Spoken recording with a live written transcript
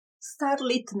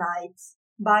Starlit Nights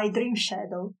by Dream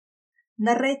Shadow,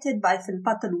 narrated by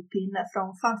Felpata Lupin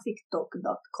from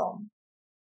fanfictalk.com.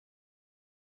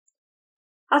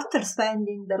 After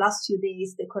spending the last few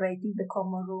days decorating the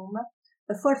common room,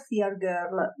 the fourth-year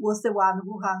girl was the one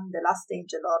who hung the last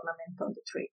angel ornament on the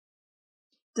tree.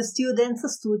 The students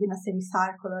stood in a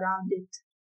semicircle around it,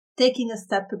 taking a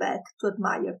step back to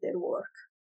admire their work.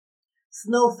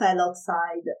 Snow fell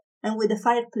outside, and with the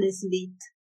fireplace lit,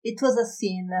 it was a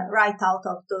scene right out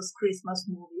of those Christmas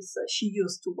movies she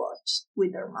used to watch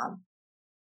with her mom.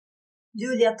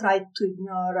 Julia tried to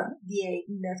ignore the ache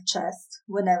in her chest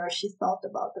whenever she thought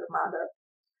about her mother,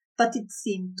 but it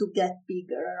seemed to get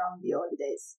bigger around the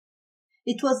holidays.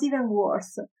 It was even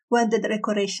worse when the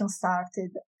decoration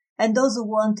started, and those who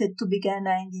wanted to begin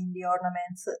hanging the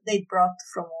ornaments they'd brought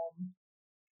from home.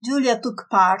 Julia took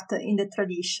part in the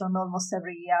tradition almost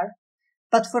every year,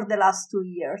 but for the last 2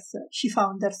 years she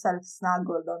found herself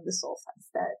snuggled on the sofa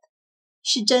instead.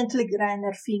 She gently ran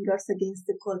her fingers against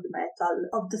the cold metal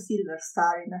of the silver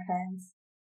star in her hands,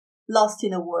 lost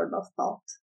in a world of thought.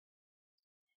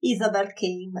 Isabel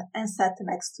came and sat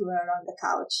next to her on the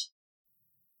couch.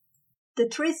 "The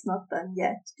tree's not done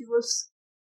yet, Jules.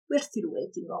 We're still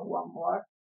waiting on one more."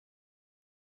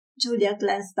 Julia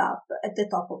glanced up at the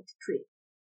top of the tree,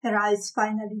 her eyes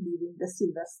finally leaving the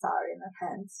silver star in her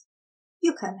hands.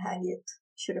 "You can hang it,"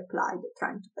 she replied,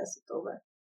 trying to pass it over.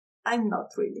 "I'm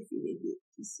not really feeling it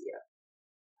this year."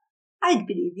 "I'd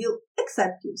believe you,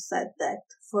 except you said that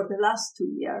for the last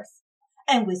 2 years,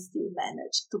 and we still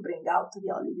managed to bring out the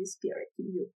holiday spirit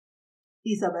in you,"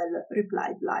 Isabel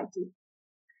replied lightly.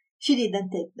 She didn't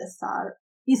take the star,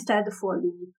 instead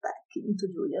folding it back into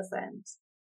Julia's hands.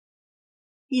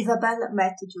 Isabel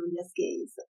met Julia's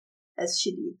gaze as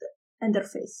she did, and her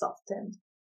face softened.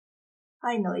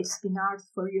 "I know it's been hard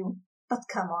for you, but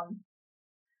come on.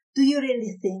 Do you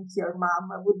really think your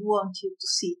mom would want you to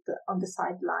sit on the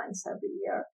sidelines every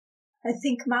year? I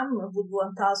think Mom would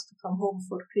want us to come home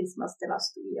for Christmas the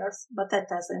last 2 years, but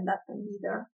that hasn't happened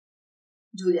either."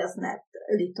 Julia snapped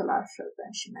a little harsher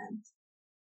than she meant.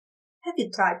 "Have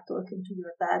you tried talking to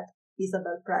your dad?"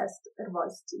 Isabel pressed, her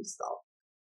voice still soft.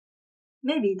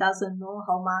 "Maybe he doesn't know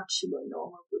how much going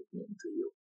home would mean to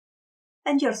you.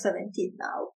 And you're 17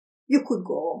 now. You could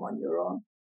go home on your own."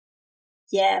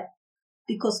 "Yeah,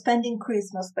 because spending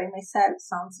Christmas by myself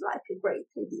sounds like a great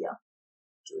idea,"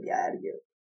 Julia argued.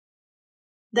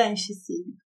 Then she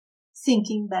sighed,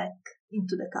 sinking back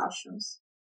into the cushions.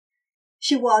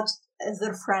 She watched as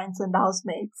her friends and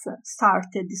housemates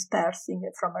started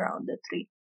dispersing from around the tree.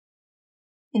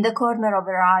 In the corner of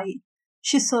her eye,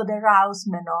 she saw the house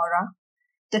menorah,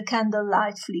 the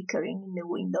candlelight flickering in the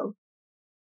window.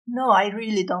 "No, I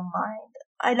really don't mind.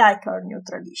 I like our new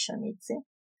tradition, Itzy.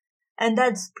 And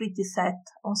Dad's pretty set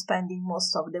on spending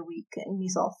most of the week in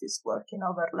his office working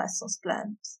over lessons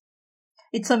plans.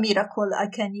 It's a miracle I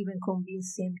can even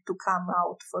convince him to come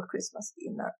out for Christmas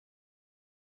dinner."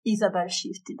 Isabel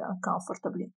shifted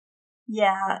uncomfortably.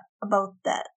 "Yeah, about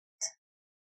that."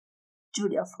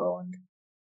 Julia frowned.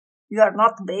 "You are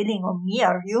not bailing on me,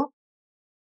 are you?"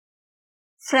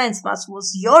 "Friendsmas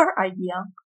was your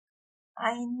idea."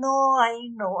 I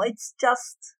know, it's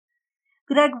just...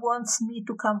 Greg wants me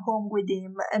to come home with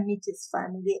him and meet his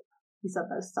family,"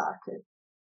 Isabel started.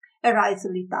 Her eyes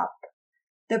lit up,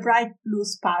 the bright blue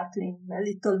sparkling a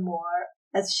little more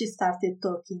as she started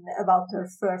talking about her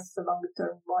first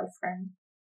long-term boyfriend.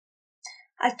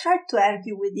 "I tried to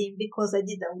argue with him because I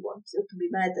didn't want you to be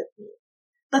mad at me.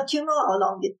 But you know how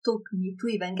long it took me to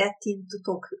even get him to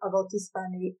talk about his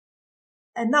family.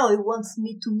 And now he wants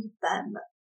me to meet them.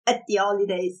 At the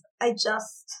holidays, I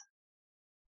just..."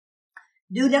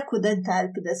 Julia couldn't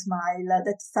help the smile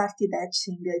that started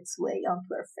etching its way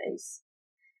onto her face.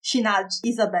 She nudged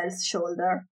Isabel's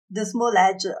shoulder, the small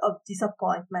edge of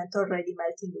disappointment already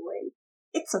melting away.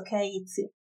 "It's okay,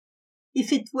 Itzy.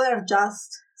 If it were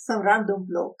just some random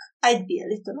bloke, I'd be a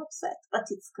little upset,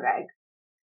 but it's Greg.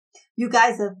 You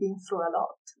guys have been through a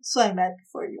lot, so I'm happy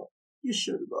for you. You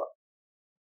should go."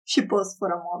 She paused for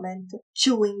a moment,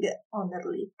 chewing on her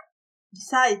lip.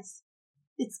 "Besides,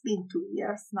 it's been 2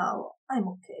 years now. I'm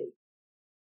okay."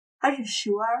 "Are you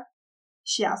sure?"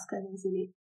 she asked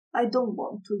uneasily. "I don't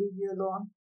want to leave you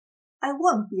alone." "I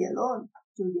won't be alone,"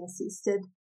 Julie insisted.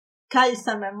 "Kyle,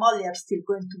 Sam, and Molly are still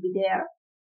going to be there.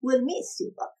 We'll miss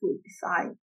you, but we'll be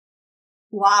fine."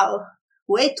 "Wow,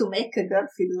 way to make a girl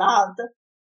feel loved,"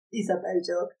 Isabel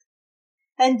joked.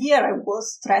 "And here I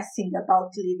was stressing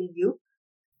about leaving you."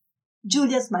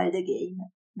 Julia smiled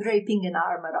again, draping an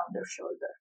arm around her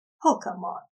shoulder. "Oh, come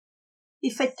on.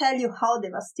 If I tell you how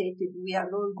devastated we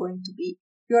are all going to be,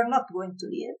 you are not going to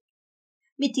leave.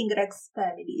 Meeting Greg's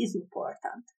family is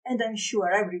important, and I'm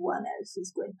sure everyone else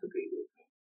is going to agree with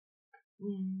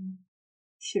me.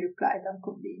 She replied,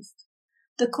 unconvinced.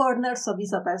 The corners of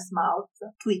Isabel's mouth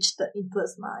twitched into a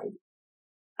smile.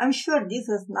 I'm sure this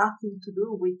has nothing to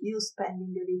do with you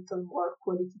spending a little more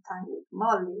quality time with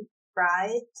Molly,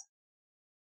 right?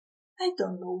 I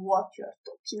don't know what you're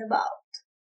talking about,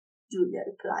 Julia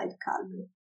replied calmly.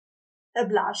 A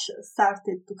blush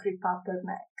started to creep up her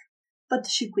neck, but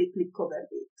she quickly covered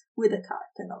it with a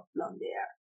curtain of blonde hair.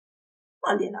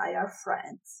 Molly and I are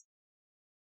friends.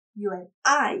 You and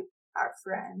I are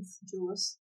friends,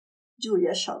 Jules.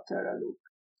 Julia shot her a look.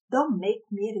 Don't make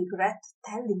me regret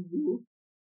telling you.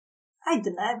 I'd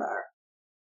never.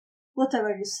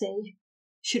 Whatever you say,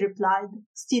 she replied,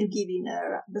 still giving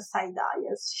her the side eye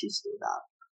as she stood up.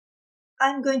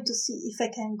 I'm going to see if I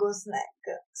can go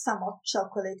snag some hot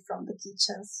chocolate from the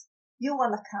kitchens. You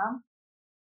wanna come?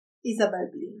 Isabel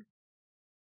blinked.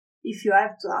 If you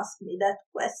have to ask me that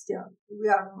question, we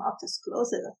are not as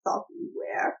close as I thought we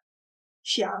were,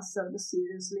 she answered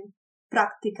seriously,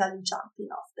 practically jumping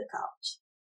off the couch.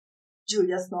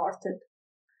 Julia snorted.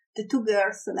 The two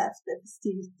girls left the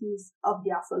festivities of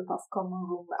the Hufflepuff common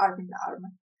room arm in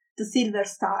arm, the silver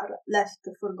star left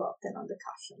forgotten on the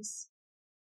cushions.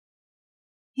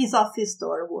 His office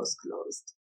door was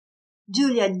closed.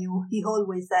 Julia knew he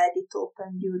always had it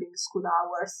open during school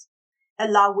hours,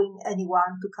 allowing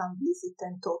anyone to come visit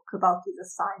and talk about his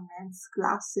assignments,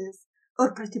 classes,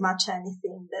 or pretty much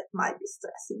anything that might be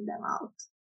stressing them out.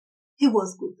 He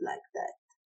was good like that.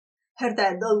 Her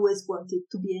dad always wanted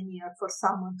to be an ear for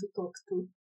someone to talk to,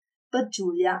 but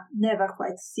Julia never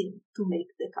quite seemed to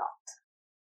make the cut.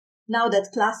 Now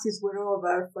that classes were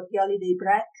over for the holiday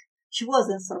break, she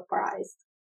wasn't surprised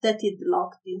that he'd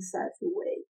locked himself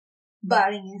away,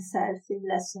 burying himself in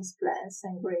lessons plans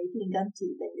and grading until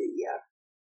the new year.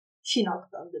 She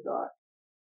knocked on the door.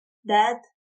 Dad,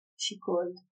 she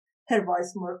called, her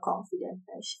voice more confident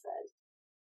than she felt.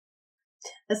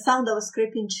 The sound of a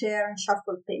scraping chair and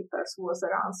shuffled papers was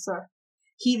her answer.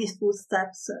 Heavy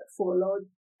footsteps followed,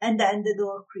 and then the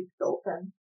door creaked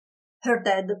open, her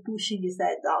dad pushing his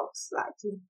head out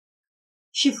slightly.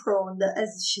 She frowned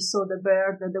as she saw the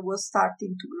bird that was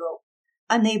starting to grow,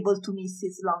 unable to miss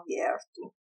his long hair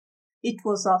too. It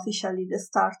was officially the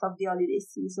start of the holiday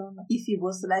season if he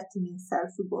was letting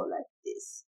himself go like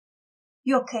this.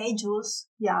 You okay, Jules?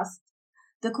 He asked.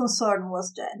 The concern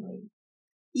was genuine,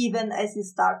 even as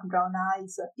his dark brown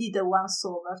eyes did a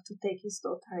once-over to take his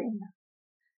daughter in.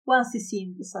 Once he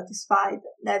seemed satisfied,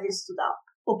 Neville stood up,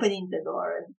 opening the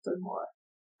door a little more.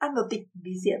 I'm a bit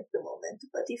busy at the moment,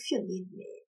 but if you need me...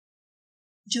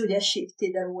 Julia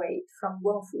shifted her weight from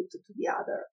one foot to the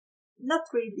other. Not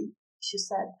really, she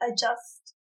said.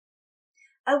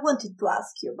 I wanted to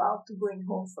ask you about going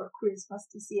home for Christmas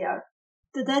this year.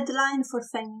 The deadline for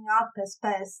signing up has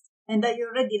passed, and I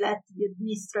already let the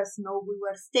mistress know we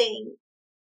were staying.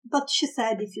 But she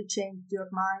said if you changed your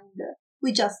mind,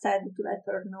 we just had to let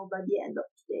her know by the end of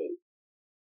today.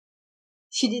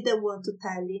 She didn't want to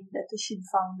tell him that she'd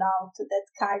found out that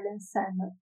Kyle and Sam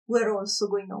were also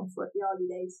going home for the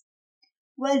holidays.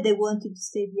 While they wanted to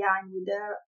stay behind with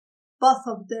her, both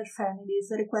of their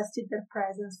families requested their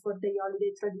presence for the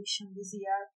holiday tradition this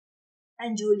year,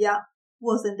 and Julia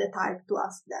wasn't the type to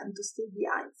ask them to stay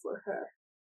behind for her.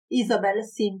 Isabel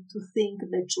seemed to think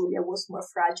that Julia was more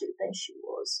fragile than she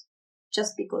was,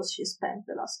 just because she spent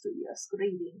the last 2 years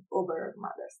grieving over her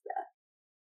mother's death.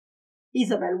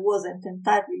 Isabel wasn't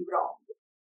entirely wrong,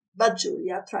 but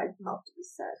Julia tried not to be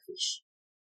selfish.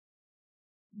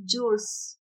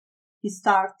 Jules, he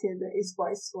started, his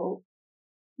voice low.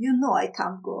 You know I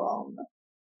can't go on.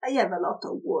 I have a lot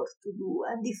of work to do,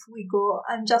 and if we go,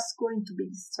 I'm just going to be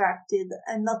distracted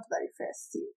and not very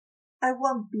festive. I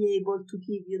won't be able to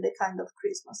give you the kind of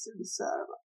Christmas you deserve,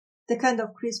 the kind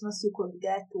of Christmas you could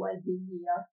get while being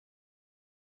here.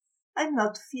 I'm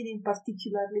not feeling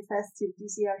particularly festive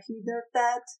this year either,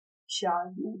 Dad, she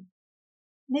argued.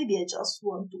 Maybe I just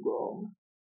want to go home.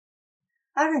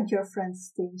 Aren't your friends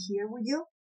staying here with you?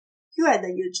 You had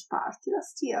a huge party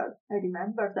last year, I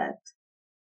remember that.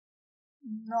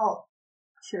 No,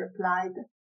 she replied.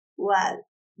 Well,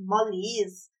 Molly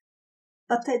is,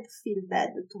 but I'd feel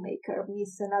bad to make her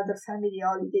miss another family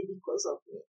holiday because of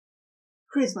me.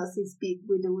 Christmas is big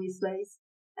with the Weasleys,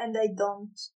 and I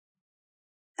don't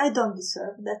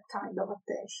deserve that kind of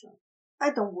attention.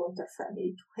 I don't want her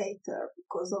family to hate her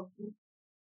because of me.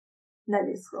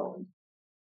 Neville frowned.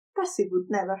 Percy would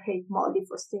never hate Molly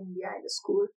for staying behind the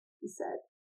school, he said.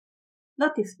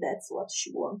 Not if that's what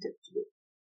she wanted to do.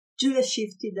 Julia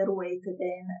shifted her weight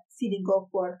again, feeling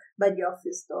awkward by the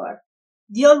office door.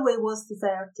 The hallway was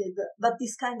deserted, but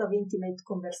this kind of intimate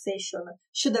conversation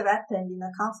should have happened in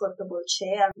a comfortable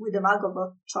chair with a mug of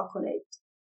hot chocolate.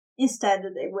 Instead,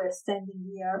 they were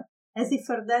standing here, as if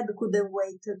her dad couldn't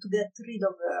wait to get rid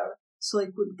of her so he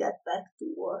could get back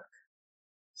to work.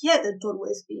 He hadn't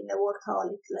always been a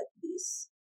workaholic like this.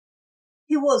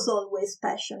 He was always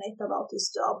passionate about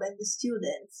his job and the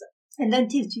students, and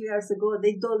until 2 years ago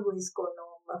they'd always gone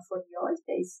home for the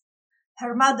holidays.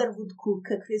 Her mother would cook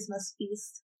a Christmas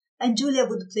feast, and Julia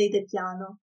would play the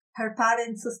piano, her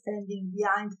parents standing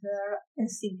behind her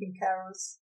and singing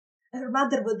carols. Her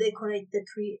mother would decorate the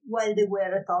tree while they were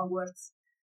at Hogwarts,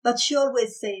 but she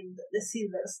always saved the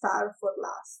silver star for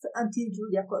last until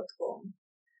Julia got home.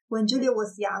 When Julia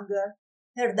was younger,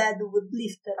 her dad would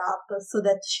lift her up so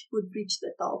that she could reach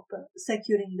the top,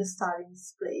 securing the star in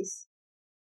its place.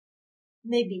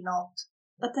 Maybe not,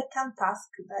 but I can't ask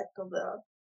that of her.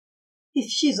 If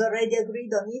she's already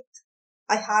agreed on it,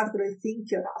 I hardly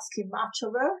think you're asking much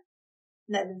of her,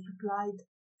 Neville replied.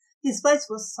 His voice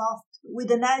was soft, with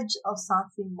an edge of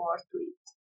something more to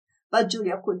it, but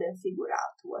Julia couldn't figure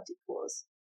out what it was.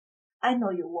 I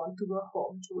know you want to go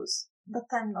home, Jules, but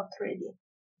I'm not ready.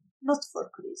 Not for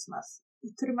Christmas.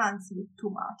 It reminds me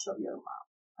too much of your mom.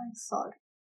 I'm sorry.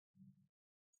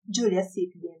 Julia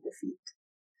sighed in defeat.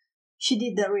 She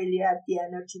didn't really have the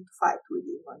energy to fight with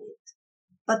him on it.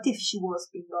 But if she was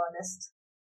being honest,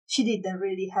 she didn't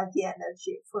really have the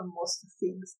energy for most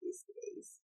things these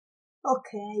days.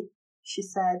 Okay, she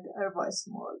said, her voice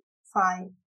small.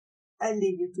 Fine, I'll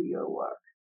leave you to your work.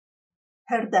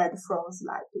 Her dad frowned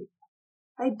slightly.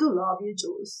 I do love you,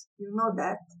 Jules. You know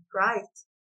that, right?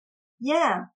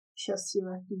 Yeah, she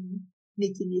assured him,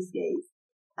 meeting his gaze.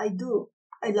 I do.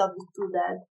 I love you too,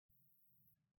 Dad.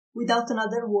 Without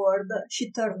another word,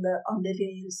 she turned on the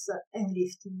rails and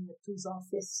lifted him to his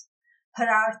office, her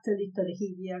heart a little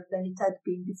heavier than it had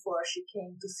been before she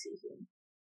came to see him.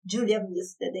 Julia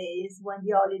missed the days when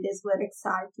the holidays were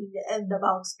exciting and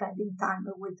about spending time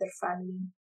with her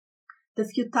family. The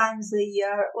few times a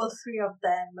year all three of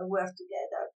them were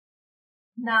together.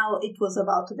 Now it was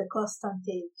about the constant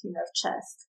ache in her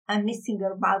chest, and missing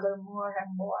her mother more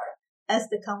and more as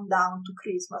the countdown to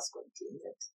Christmas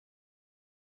continued.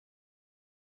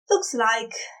 Looks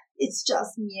like it's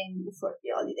just me and you for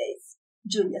the holidays,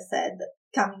 Julia said,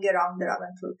 coming around the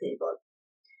Ravenclaw table.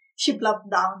 She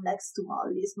plopped down next to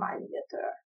Molly, smiling at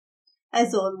her.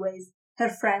 As always, her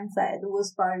friend's head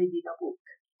was buried in a book,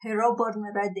 her auburn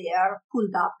red hair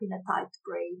pulled up in a tight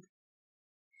braid.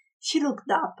 She looked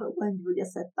up when Julia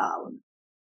sat down.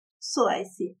 So I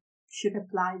see, she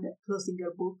replied, closing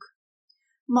her book.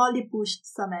 Molly pushed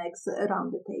some eggs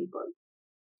around the table.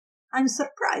 I'm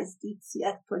surprised Dixie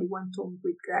actually went home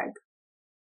with Greg.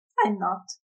 I'm not,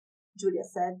 Julia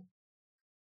said.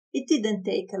 It didn't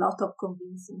take a lot of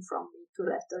convincing from me to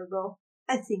let her go.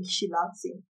 I think she loves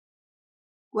him.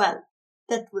 Well,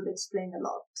 that would explain a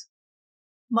lot.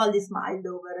 Molly smiled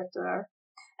over at her,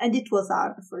 and it was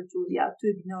hard for Julia to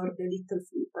ignore the little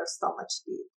flip her stomach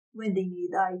did when they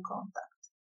made eye contact.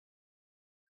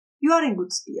 You are in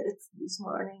good spirits this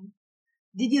morning.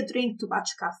 Did you drink too much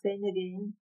caffeine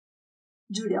again?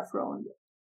 Julia frowned.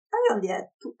 I only had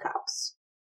 2 cups.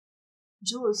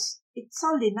 Jules, it's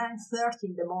only 9:30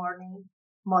 in the morning,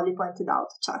 Molly pointed out,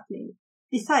 chuckling.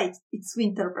 Besides, it's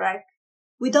winter break.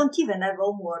 We don't even have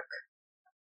homework.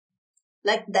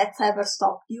 Like that's ever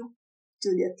stopped you?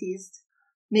 Julia teased,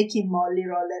 making Molly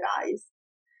roll her eyes.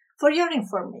 For your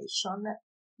information,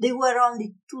 they were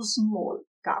only 2 small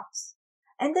cups,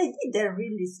 and I didn't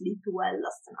really sleep well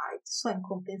last night, so I'm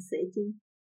compensating.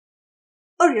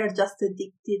 Or you're just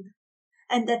addicted,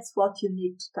 and that's what you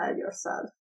need to tell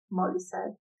yourself, Molly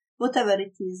said. Whatever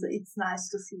it is, it's nice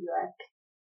to see you happy.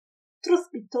 Truth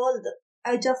be told,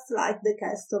 I just like the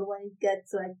castle when it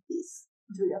gets like this,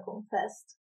 Julia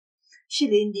confessed. She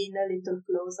leaned in a little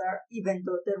closer, even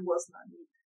though there was no need.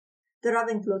 The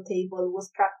Ravenclaw table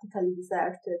was practically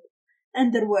deserted,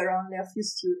 and there were only a few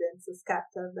students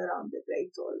scattered around the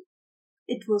great hall.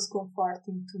 It was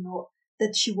comforting to know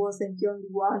that she wasn't the only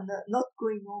one not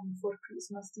going home for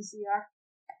Christmas this year.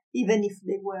 Even if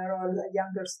they were all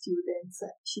younger students,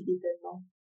 she didn't know.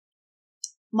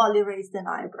 Molly raised an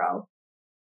eyebrow.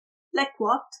 Like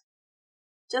what?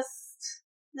 Just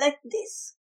like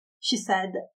this, she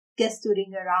said,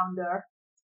 gesturing around her.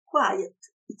 Quiet,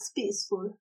 it's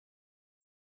peaceful.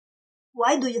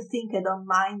 Why do you think I don't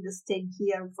mind staying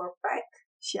here for Peck?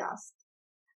 She asked.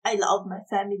 I love my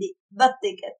family, but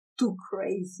they get too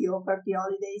crazy over the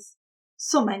holidays.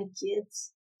 So many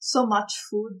kids, so much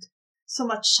food, so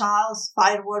much chaos,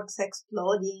 fireworks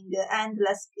exploding,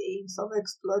 endless games of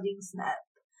exploding snap,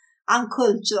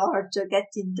 Uncle George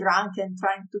getting drunk and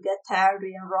trying to get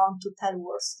Harry and Ron to tell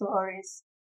war stories.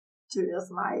 Julia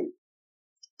smiled.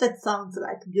 That sounds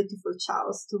like beautiful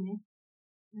chaos to me.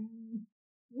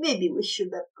 Maybe we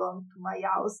should have gone to my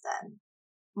house then,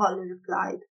 Molly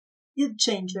replied. You'd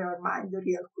change your mind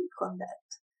real quick on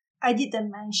that. I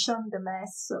didn't mention the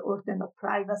mess or the no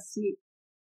privacy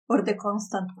or the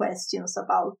constant questions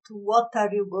about what are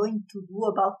you going to do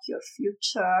about your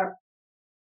future.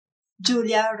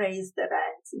 Julia raised her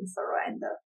hands in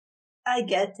surrender. I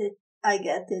get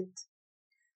it.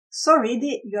 So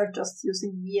really, you're just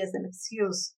using me as an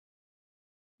excuse.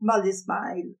 Molly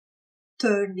smiled,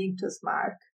 turned into a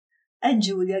smirk, and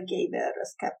Julia gave her a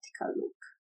skeptical look.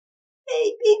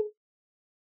 Maybe.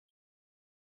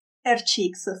 Her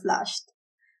cheeks flushed,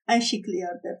 and she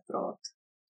cleared her throat.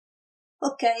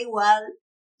 Okay, well,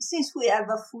 since we have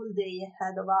a full day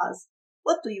ahead of us,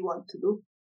 what do you want to do?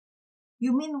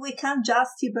 You mean we can't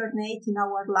just hibernate in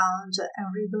our lounge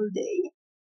and read all day?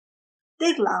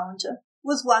 Their lounge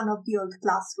was one of the old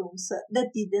classrooms that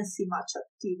didn't see much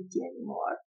activity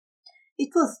anymore. It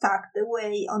was tucked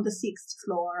away on the 6th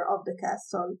floor of the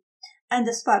castle, and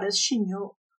as far as she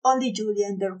knew, only Julia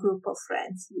and their group of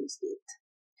friends used it.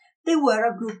 They were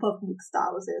a group of mixed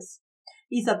houses.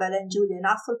 Isabel and Julia in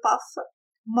Hufflepuff,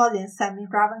 Molly and Sam in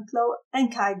Ravenclaw,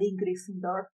 and Kylie in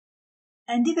Gryffindor.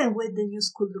 And even with the new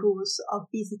school rules of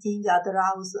visiting other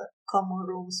house common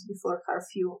rooms before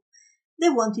curfew, they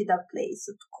wanted a place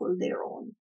to call their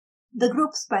own. The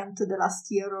group spent the last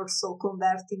year or so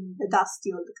converting the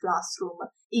dusty old classroom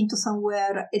into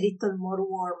somewhere a little more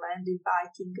warm and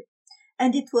inviting,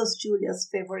 and it was Julia's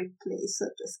favorite place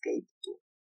to escape to.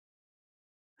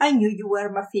 I knew you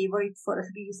were my favorite for a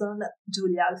reason,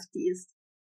 Julia half teased.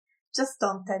 Just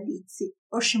don't tell Lizzie,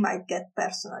 or she might get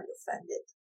personally offended.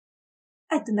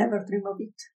 I'd never dream of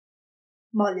it,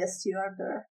 Molly assured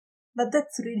her. But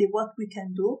that's really what we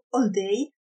can do all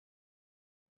day?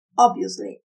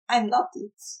 Obviously, I'm not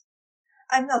it.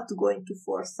 I'm not going to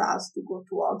force us to go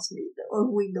to Hogsmeade or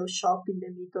window shop in the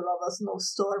middle of a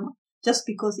snowstorm just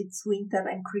because it's winter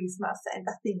and Christmas and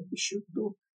a thing we should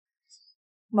do.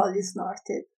 Molly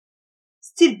snorted.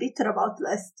 Still bitter about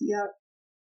last year.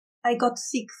 I got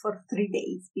sick for 3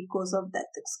 days because of that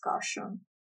excursion.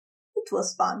 It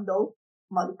was fun though,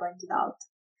 Molly pointed out.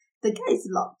 The guys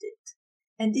loved it.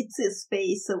 And its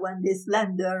space when they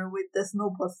slammed her with the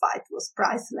snowball fight was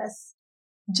priceless.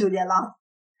 Julia laughed.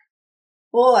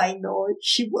 Oh, I know,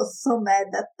 she was so mad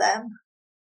at them.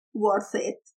 Worth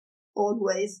it,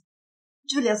 always.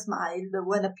 Julia smiled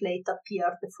when a plate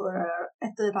appeared for her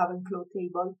at the Ravenclaw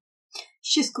table.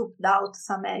 She scooped out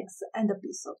some eggs and a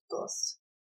piece of toast.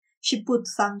 She put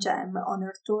some jam on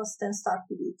her toast and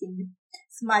started eating,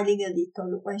 smiling a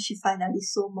little when she finally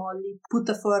saw Molly put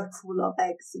a forkful of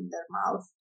eggs in their mouth.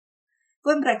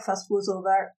 When breakfast was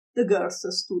over, the girls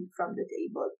stood from the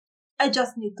table. I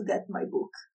just need to get my book,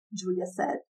 Julia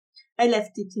said. I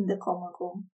left it in the common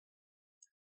room.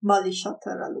 Molly shot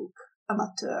her a look.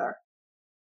 Amateur.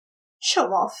 Show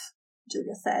off,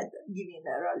 Julia said, giving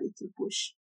her a little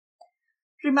push.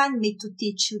 Remind me to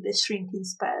teach you the shrinking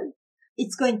spell.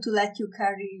 It's going to let you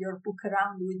carry your book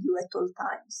around with you at all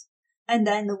times, and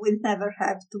then we'll never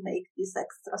have to make this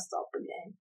extra stop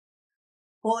again.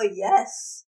 Oh,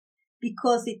 yes,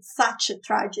 because it's such a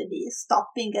tragedy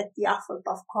stopping at the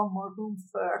Hufflepuff common room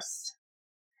first.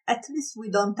 At least we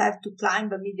don't have to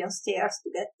climb a million stairs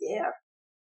to get there.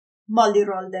 Molly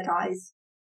rolled her eyes.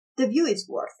 The view is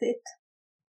worth it.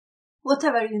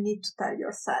 Whatever you need to tell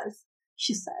yourself,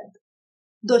 she said,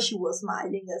 though she was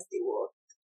smiling as they walked.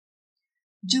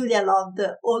 Julia loved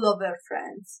all of her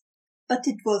friends, but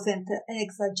it wasn't an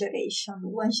exaggeration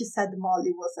when she said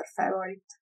Molly was her favorite.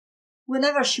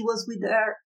 Whenever she was with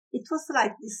her, it was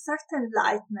like this certain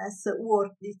lightness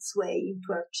worked its way into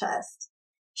her chest.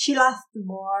 She laughed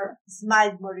more,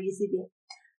 smiled more easily,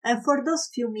 and for those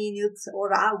few minutes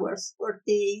or hours or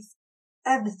days,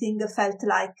 everything felt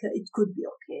like it could be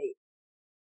okay.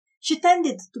 She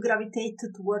tended to gravitate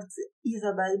towards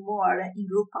Isabel more in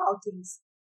group outings,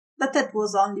 but that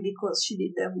was only because she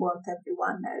didn't want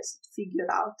everyone else to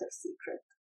figure out her secret.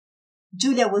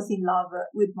 Julia was in love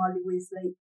with Molly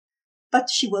Weasley, but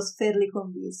she was fairly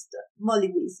convinced Molly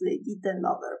Weasley didn't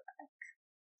love her back.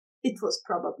 It was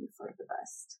probably for the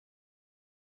best.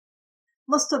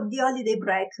 Most of the holiday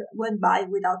break went by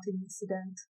without an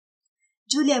incident.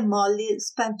 Julia and Molly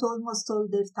spent almost all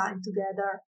their time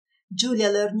together, Julia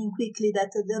learning quickly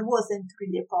that there wasn't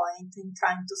really a point in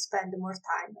trying to spend more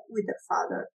time with her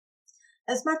father.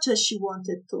 As much as she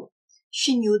wanted to,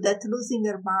 she knew that losing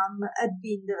her mom had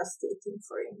been devastating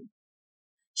for him.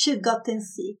 She'd gotten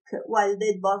sick while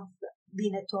they'd both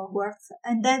been at Hogwarts,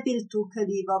 and Neville took a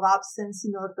leave of absence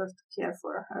in order to care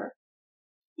for her.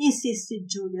 He insisted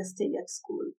Julia stay at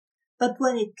school, but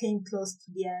when it came close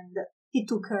to the end, he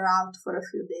took her out for a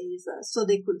few days so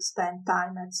they could spend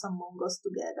time at St. Mungo's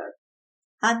together.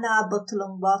 Anna Abbott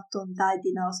Longbottom died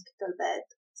in a hospital bed,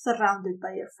 surrounded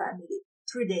by her family,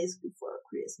 3 days before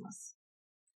Christmas.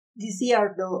 This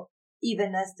year, though,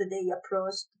 even as the day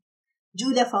approached,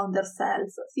 Julia found herself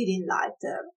feeling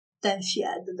lighter than she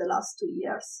had the last 2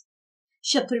 years.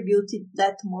 She attributed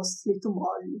that mostly to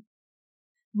Molly.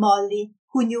 Molly,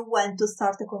 who knew when to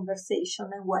start a conversation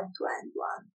and when to end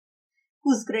one,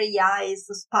 whose grey eyes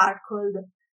sparkled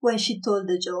when she told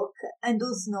a joke and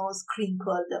whose nose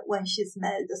crinkled when she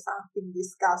smelled something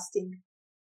disgusting.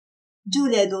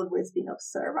 Julia had always been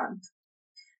observant,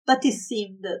 but it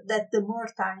seemed that the more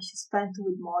time she spent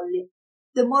with Molly,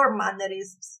 the more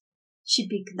mannerisms she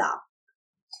picked up,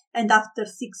 and after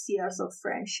 6 years of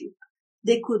friendship,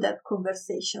 they could have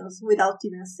conversations without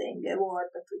even saying a word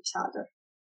to each other.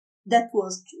 That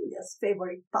was Julia's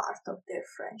favorite part of their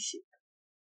friendship.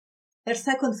 Her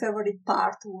second favorite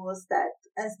part was that,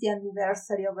 as the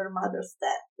anniversary of her mother's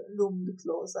death loomed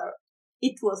closer,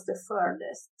 it was the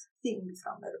furthest thing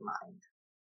from her mind.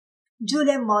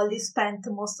 Julia and Molly spent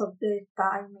most of their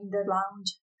time in the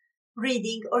lounge,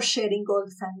 reading or sharing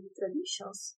old family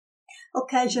traditions.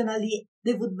 Occasionally,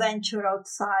 they would venture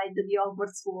outside the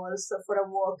Hogwarts walls for a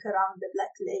walk around the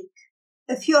Black Lake.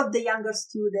 A few of the younger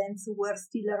students who were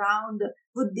still around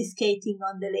would be skating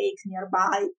on the lake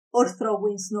nearby or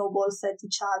throwing snowballs at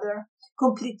each other,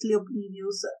 completely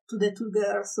oblivious to the two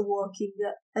girls walking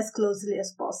as closely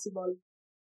as possible.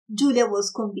 Julia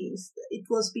was convinced it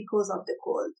was because of the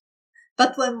cold,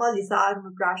 but when Molly's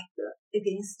arm brushed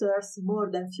against hers more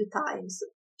than a few times,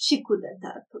 she couldn't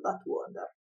help but wonder.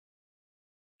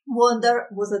 Wonder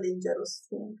was a dangerous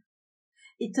thing.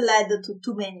 It led to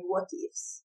too many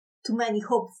what-ifs, too many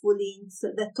hopeful hints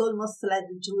that almost led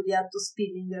Julia to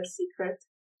spilling her secret,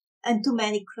 and too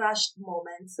many crushed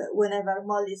moments whenever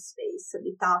Molly's face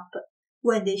lit up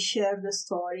when they shared a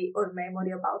story or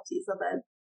memory about Isabel.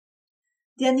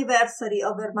 The anniversary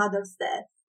of her mother's death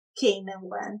came and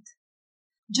went.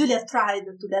 Julia tried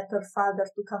to get her father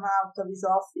to come out of his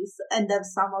office and have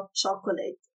some hot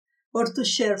chocolate, or to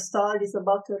share stories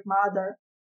about her mother,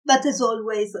 but as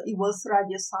always he was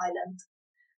radio silent,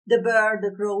 the bird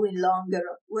growing longer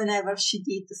whenever she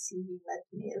did see him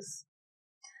at meals.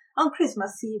 On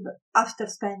Christmas Eve, after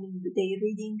spending the day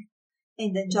reading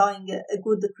and enjoying a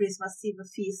good Christmas Eve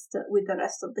feast with the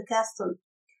rest of the castle,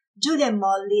 Julia and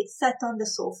Molly sat on the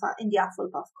sofa in the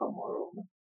Hufflepuff common room.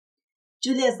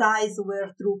 Julia's eyes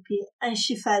were droopy and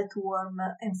she felt warm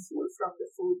and full from the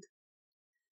food.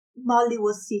 Molly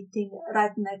was sitting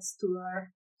right next to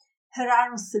her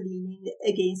arms leaning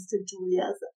against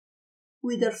Julia's,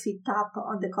 with her feet up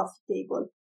on the coffee table.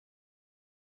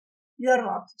 "You're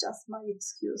not just my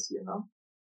excuse, you know,"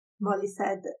 Molly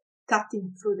said,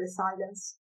 cutting through the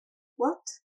silence. "What?"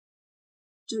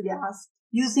 Julia asked,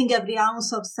 using every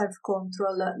ounce of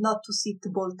self-control not to sit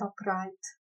bolt upright.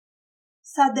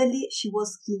 Suddenly she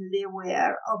was keenly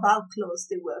aware of how close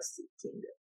they were sitting,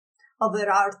 of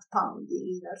her heart pounding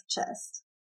in her chest.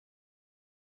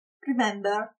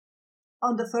 "Remember,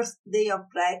 on the first day of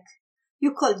break,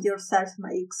 you called yourself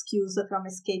my excuse from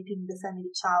escaping the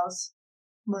family chaos,"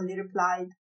 Molly replied.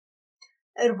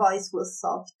 Her voice was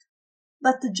soft,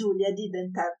 but Julia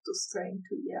didn't have to strain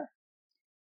to hear.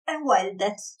 "And while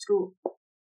that's true,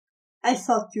 I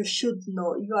thought you should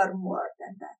know you are more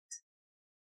than that."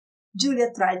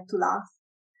 Julia tried to laugh,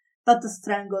 but a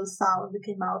strangled sound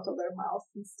came out of her mouth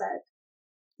instead.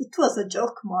 "It was a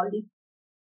joke, Molly."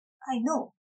 "I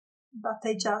know, but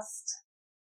I just—"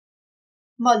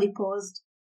 Molly paused,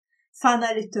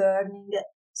 finally turning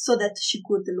so that she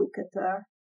could look at her.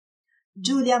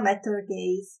 Julia met her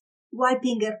gaze,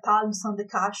 wiping her palms on the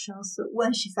cushions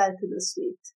when she felt the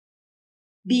sweat.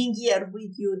 "Being here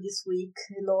with you this week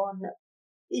alone,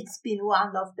 it's been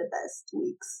one of the best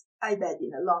weeks I've had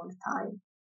in a long time.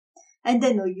 And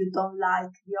I know you don't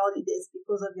like the holidays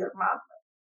because of your mom,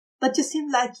 but you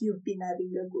seem like you've been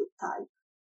having a good time."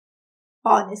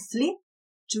 "Honestly,"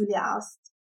 Julia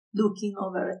asked, looking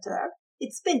over at her,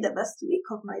 "it's been the best week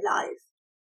of my life."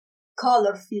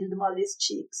 Color filled Molly's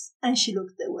cheeks, and she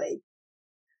looked away.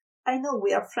 "I know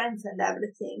we are friends and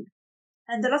everything,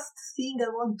 and the last thing I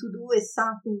want to do is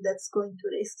something that's going to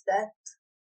risk that.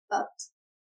 But,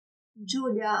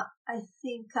 Julia, I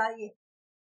think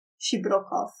She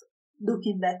broke off,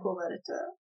 looking back over at her.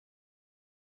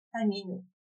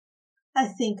 I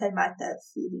think I might have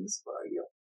feelings for you."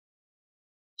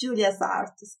 Julia's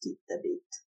heart skipped a bit.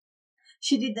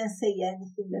 She didn't say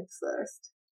anything at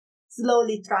first,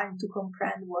 slowly trying to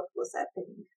comprehend what was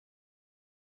happening.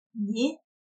 Me?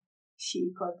 She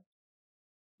echoed.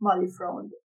 Molly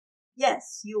frowned.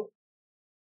 Yes, you.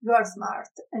 You are smart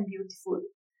and beautiful,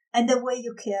 and the way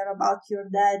you care about your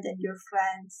dad and your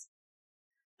friends.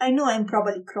 I know I'm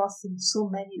probably crossing so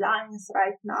many lines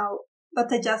right now,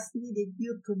 but I just needed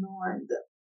you to know, and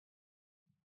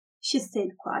she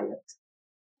stayed quiet.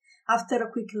 After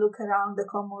a quick look around the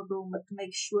common room to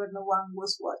make sure no one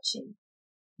was watching,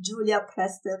 Julia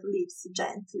pressed her lips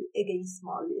gently against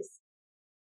Molly's.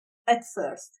 At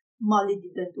first, Molly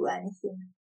didn't do anything.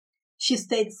 She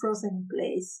stayed frozen in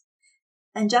place,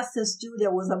 and just as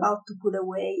Julia was about to pull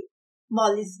away,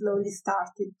 Molly slowly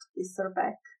started to kiss her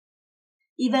back.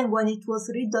 Even when it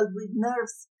was riddled with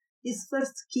nerves, this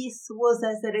first kiss was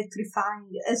as electrifying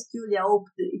as Julia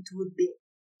hoped it would be.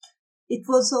 It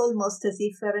was almost as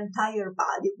if her entire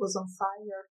body was on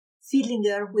fire, filling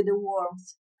her with a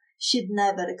warmth she'd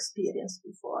never experienced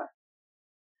before.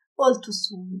 All too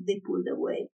soon they pulled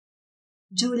away.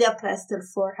 Julia pressed her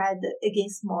forehead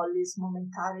against Molly's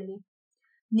momentarily,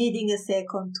 needing a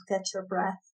second to catch her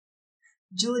breath.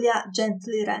 Julia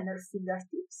gently ran her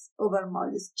fingertips over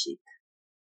Molly's cheek.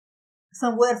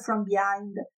 Somewhere from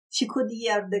behind, she could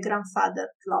hear the grandfather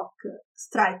clock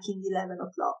striking 11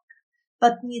 o'clock,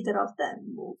 but neither of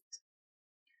them moved.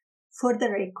 For the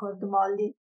record,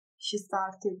 Molly, she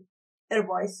started, her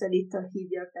voice a little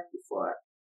heavier than before.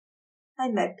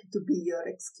 I'm happy to be your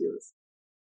excuse.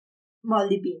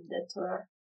 Molly beamed at her.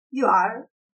 You are?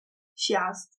 She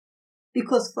asked,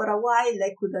 because for a while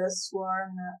I could have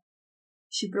sworn.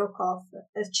 She broke off,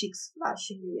 her cheeks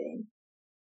flushing again.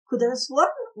 Could have sworn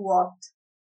what?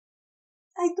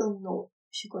 I don't know,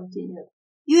 she continued.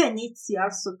 You and Itzy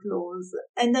are so close,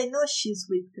 and I know she's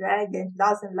with Greg and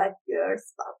doesn't like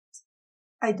girls,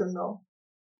 but I don't know.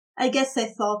 I guess I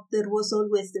thought there was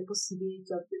always the possibility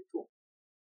of the two.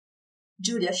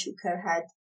 Julia shook her head.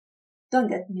 Don't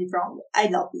get me wrong, I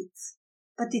love it,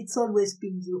 but it's always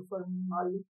been you for me,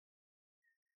 Molly.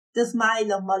 The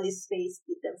smile on Molly's face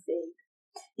didn't fade.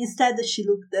 Instead, she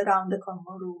looked around the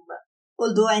common room,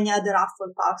 although any other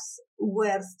Hufflepuffs who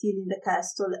were still in the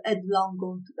castle had long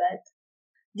gone to bed.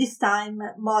 This time,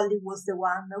 Molly was the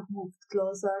one who moved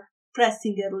closer,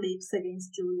 pressing her lips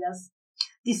against Julia's,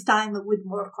 this time with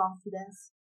more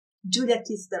confidence. Julia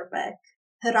kissed her back,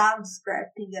 her arms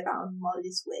wrapping around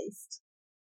Molly's waist.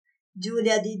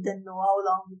 Julia didn't know how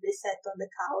long they sat on the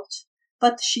couch,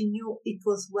 but she knew it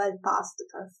was well past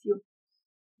curfew.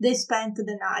 They spent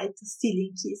the night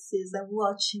stealing kisses and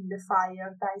watching the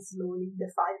fire die slowly in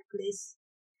the fireplace.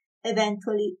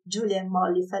 Eventually, Julia and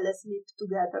Molly fell asleep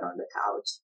together on the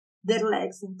couch, their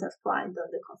legs intertwined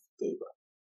on the coffee table.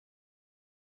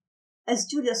 As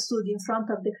Julia stood in front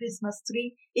of the Christmas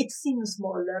tree, it seemed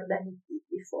smaller than it did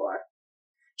before.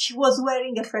 She was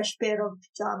wearing a fresh pair of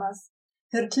pajamas,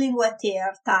 her clean wet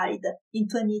hair tied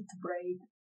into a neat braid.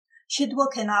 She'd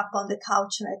woken up on the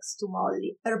couch next to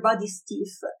Molly, her body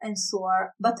stiff and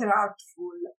sore, but her heart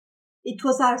full. It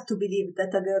was hard to believe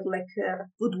that a girl like her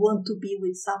would want to be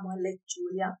with someone like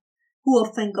Julia, who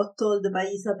often got told by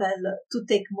Isabel to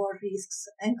take more risks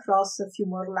and cross a few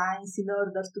more lines in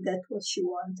order to get what she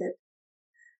wanted.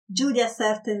 Julia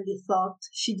certainly thought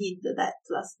she did that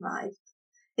last night,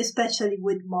 especially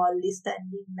with Molly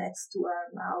standing next to her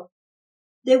now.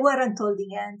 They weren't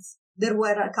holding hands. There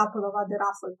were a couple of other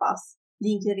Hufflepuffs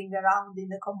lingering around in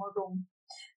the common room,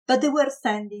 but they were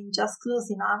standing just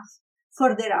close enough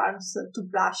for their arms to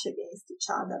brush against each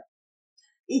other.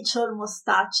 Each almost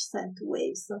touch sent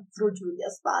waves through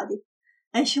Julia's body,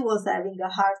 and she was having a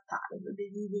hard time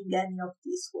believing any of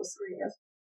this was real.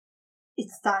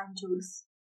 It's time, Jules,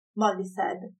 Molly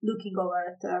said, looking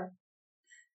over at her.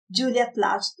 Julia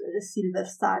clutched the silver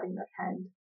star in her hand.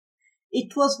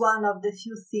 It was one of the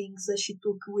few things she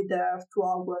took with her to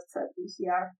Hogwarts every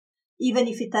year, even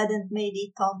if it hadn't made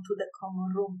it onto the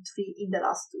common room tree in the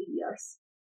last 2 years.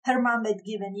 Her mum had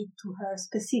given it to her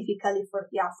specifically for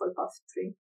the Hufflepuff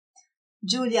tree.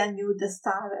 Julia knew the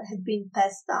star had been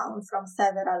passed down from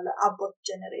several Abbott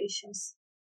generations.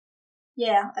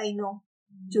 Yeah, I know,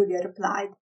 Julia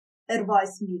replied, her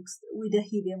voice mixed with a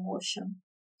heavy emotion.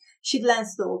 She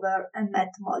glanced over and met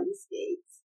Molly's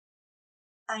gaze.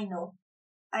 I know.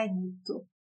 I need to.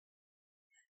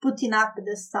 Putting up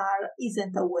the star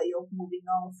isn't a way of moving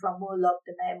on from all of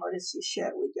the memories you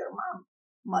share with your mom,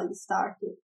 Molly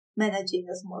started, managing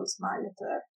a small smile at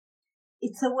her.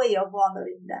 It's a way of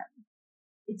honoring them.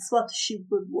 It's what she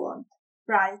would want,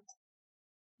 right?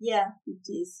 Yeah, it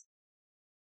is.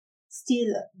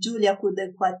 Still, Julia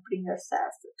couldn't quite bring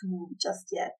herself to move just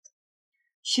yet.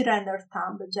 She ran her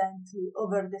thumb gently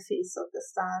over the face of the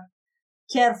star,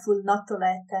 careful not to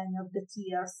let any of the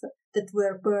tears that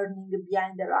were burning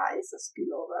behind her eyes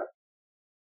spill over.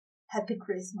 "Happy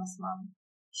Christmas, Mum,"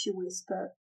 she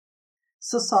whispered,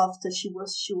 so soft she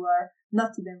was sure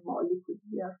not even Molly could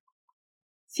hear.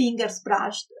 Fingers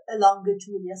brushed along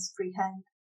Julia's free hand,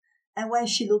 and when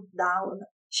she looked down,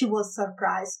 she was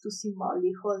surprised to see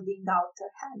Molly holding out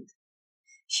her hand.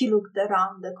 She looked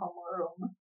around the common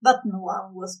room, but no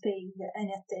one was paying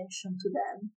any attention to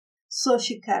them, so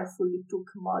she carefully took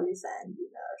Molly's hand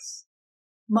in hers.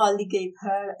 Molly gave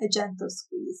her a gentle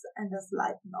squeeze and a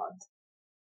slight nod.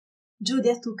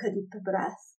 Julia took a deep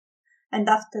breath, and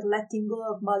after letting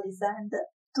go of Molly's hand,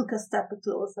 took a step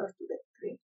closer to the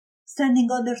tree.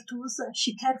 Standing on her toes,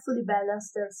 she carefully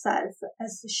balanced herself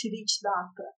as she reached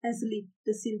up and slipped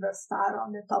the silver star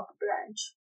on the top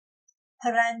branch.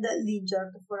 Her hand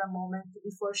lingered for a moment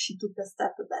before she took a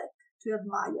step back to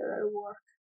admire her work.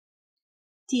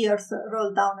 Tears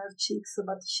rolled down her cheeks,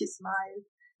 but she smiled,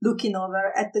 looking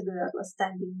over at the girl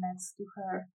standing next to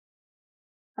her.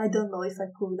 "I don't know if I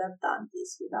could have done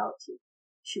this without you,"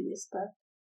 she whispered.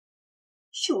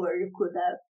 "Sure you could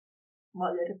have,"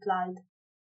 Molly replied.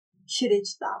 She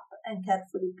reached up and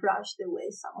carefully brushed away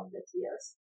some of the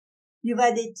tears. "You've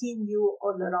had it in you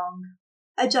all along.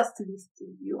 I just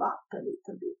lifted you up a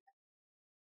little bit."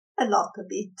 "A lot of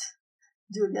it,"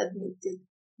 Julia admitted.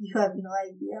 "You have no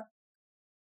idea."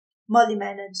 Molly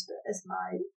managed a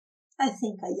smile. "I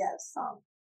think I have some,"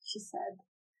 she said,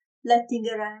 letting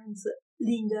her hands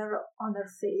linger on her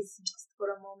face just for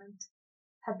a moment.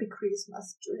 "Happy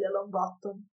Christmas, Julia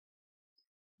Longbottom."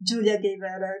 Julia gave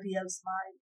her a real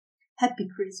smile. "Happy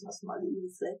Christmas, Molly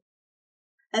Weasley."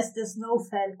 As the snow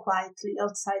fell quietly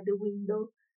outside the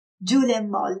window, Julia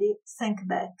and Molly sank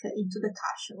back into the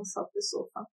cushions of the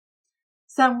sofa.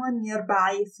 Someone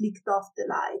nearby flicked off the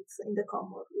lights in the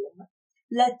common room,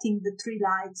 letting the 3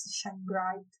 lights shine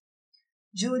bright.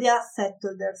 Julia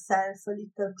settled herself a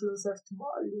little closer to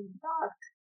Molly in the dark,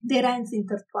 their hands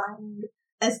intertwining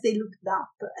as they looked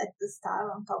up at the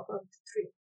star on top of the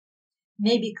tree.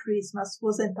 Maybe Christmas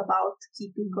wasn't about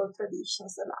keeping old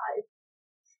traditions alive.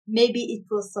 Maybe it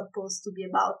was supposed to be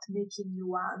about making new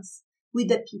ones with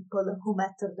the people who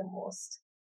matter the most.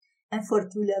 And for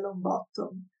Julia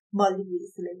Longbottom, Molly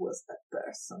Weasley was that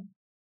person.